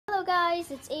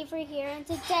guys, it's Avery here, and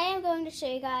today I'm going to show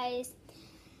you guys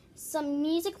some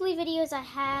Musical.ly videos I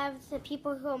have, the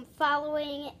people who I'm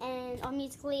following, and on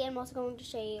Musical.ly. I'm also going to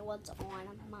show you what's on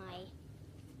my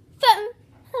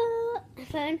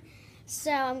phone.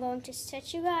 So I'm going to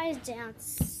set you guys down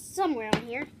somewhere on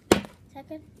here. Is that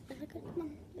good? Is that good? Come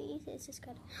on, please. Is this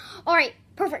good? All right,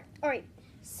 perfect. All right.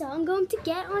 So I'm going to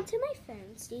get onto my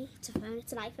phone. See, it's a phone.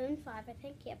 It's an iPhone 5, I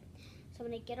think. Yep. So I'm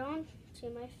gonna get on to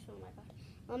my phone. Oh my God.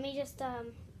 Let me just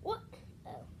what?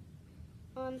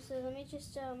 Oh. So let me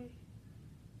just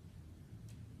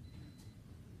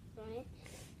right.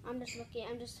 I'm just looking.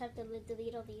 I'm just have to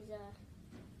delete all these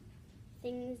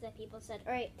things that people said.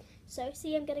 All right. So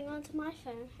see, I'm getting onto my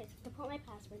phone. I have to put my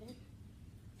password in.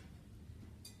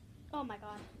 Oh my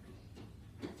God.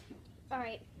 All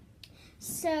right.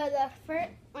 So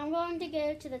I'm going to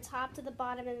go to the top, to the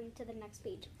bottom, and then to the next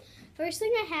page. First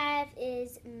thing I have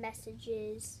is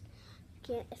messages.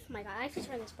 Oh my God, I have to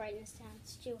turn this brightness down.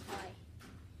 It's too high.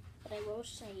 But I will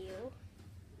show you.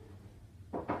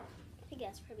 I think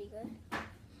that's pretty good.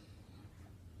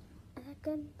 Is that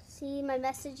good? See my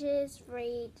messages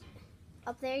right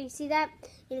up there. You see that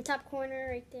in the top corner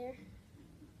right there?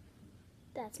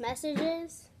 That's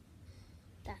messages.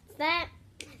 That's that.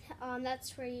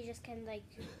 That's where you just can like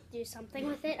do something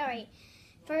with it. All right.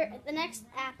 For the next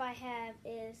app I have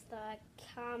is the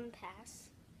Compass.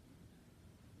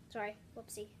 Sorry,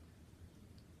 whoopsie.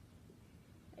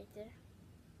 Right there.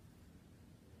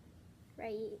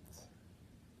 Right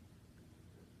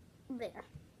there.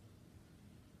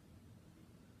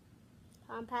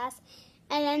 Compass.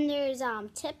 And then there's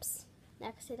tips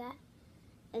next to that.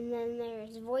 And then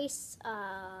there's voice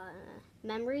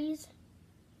memories.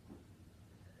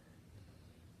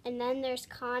 And then there's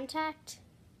contact.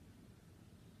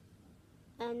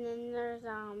 And then there's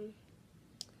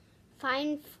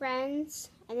find friends.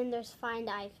 And then there's find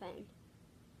iPhone.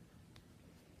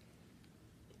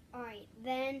 Alright,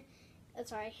 then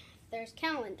there's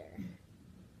calendar.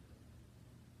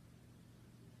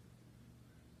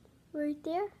 Right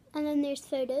there. And then there's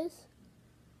photos.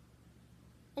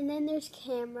 And then there's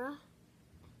camera.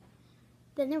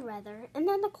 Then the weather. And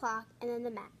then the clock. And then the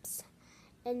maps.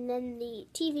 And then the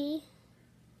TV,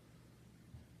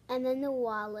 and then the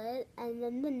wallet, and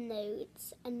then the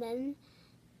notes, and then,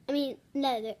 alright,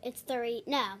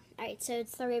 so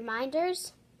it's the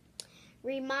reminders,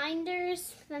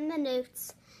 then the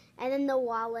notes, and then the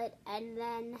wallet, and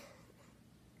then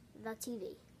the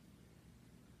TV.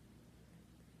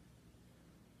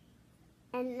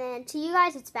 And then to you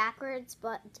guys it's backwards,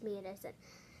 but to me it isn't.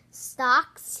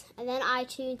 Stocks, and then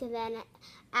iTunes, and then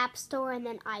App Store, and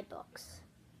then iBooks.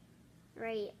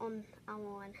 Right on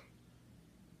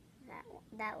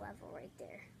that level right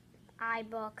there.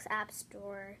 iBooks, App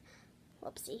Store.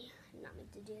 Whoopsie, I did not mean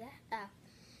to do that. Oh.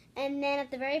 And then at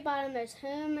the very bottom there's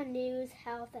Home, News,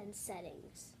 Health, and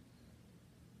Settings.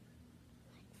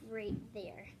 Right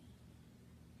there.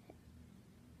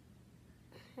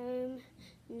 Home,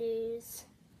 News,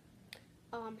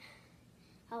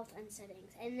 Health, and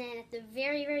Settings. And then at the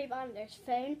very, very bottom there's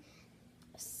Phone,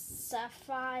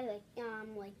 Safari,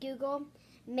 like Google,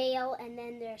 Mail, and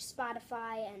then there's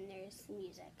Spotify, and there's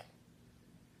Music.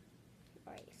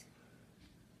 Alright.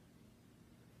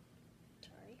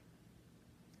 Sorry.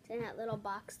 It's in that little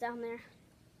box down there.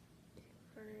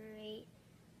 Right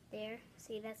there.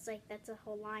 See, that's a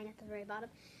whole line at the very bottom.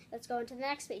 Let's go into the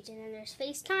next page, and then there's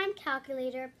FaceTime,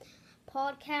 Calculator,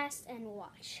 Podcast, and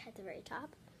Watch at the very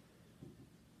top.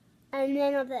 And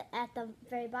then at the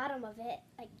very bottom of it,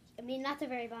 not the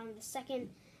very bottom, the second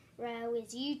row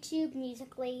is YouTube,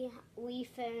 Musical.ly, Wii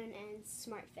Phone, and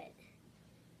SmartFit.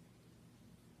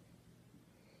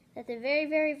 At the very,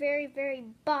 very, very, very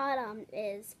bottom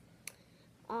is,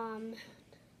 did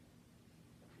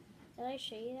I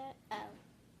show you that?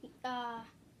 Oh.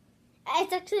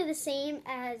 It's actually the same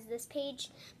as this page,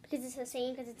 because it's the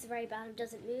same, because it's the very bottom,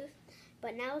 doesn't move.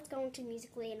 But now let's go into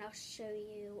Musical.ly, and I'll show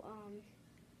you,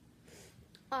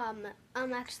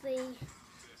 I'm actually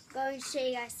going to show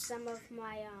you guys some of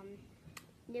my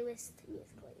newest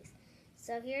Musical.lys.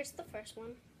 So here's the first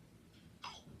one.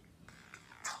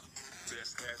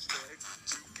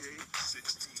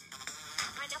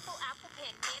 Pineapple, apple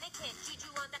pen, mannequin. Did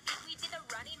you want that? We did the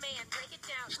Running Man. Break it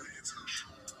down.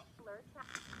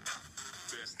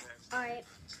 Alright.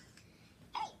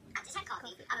 Hey, I just had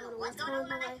coffee. I don't know what's going on in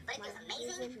my life, but it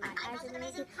feels amazing. My eyebrows are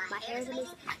amazing. My hair is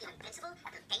amazing. I feel invincible.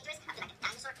 I feel dangerous. I feel like a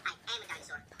dinosaur. I am a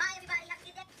dinosaur. Bye, everybody. Have a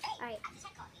good day. Hey, Alright. I just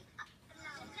had coffee.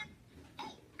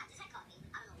 Hey, I just had coffee.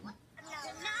 I don't know what.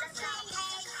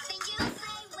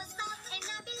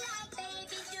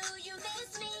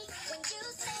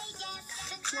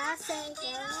 Now say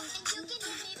yes. You can hit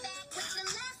me back with your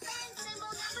left hand symbol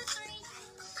number 3.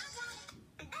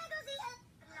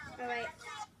 All right.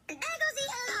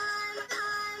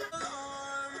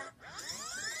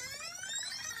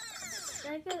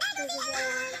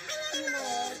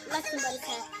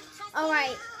 All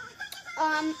right.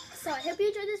 So I hope you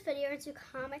enjoyed this video, and to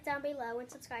comment down below and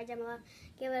subscribe down below.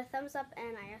 Give it a thumbs up,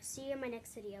 and I'll see you in my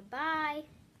next video. Bye.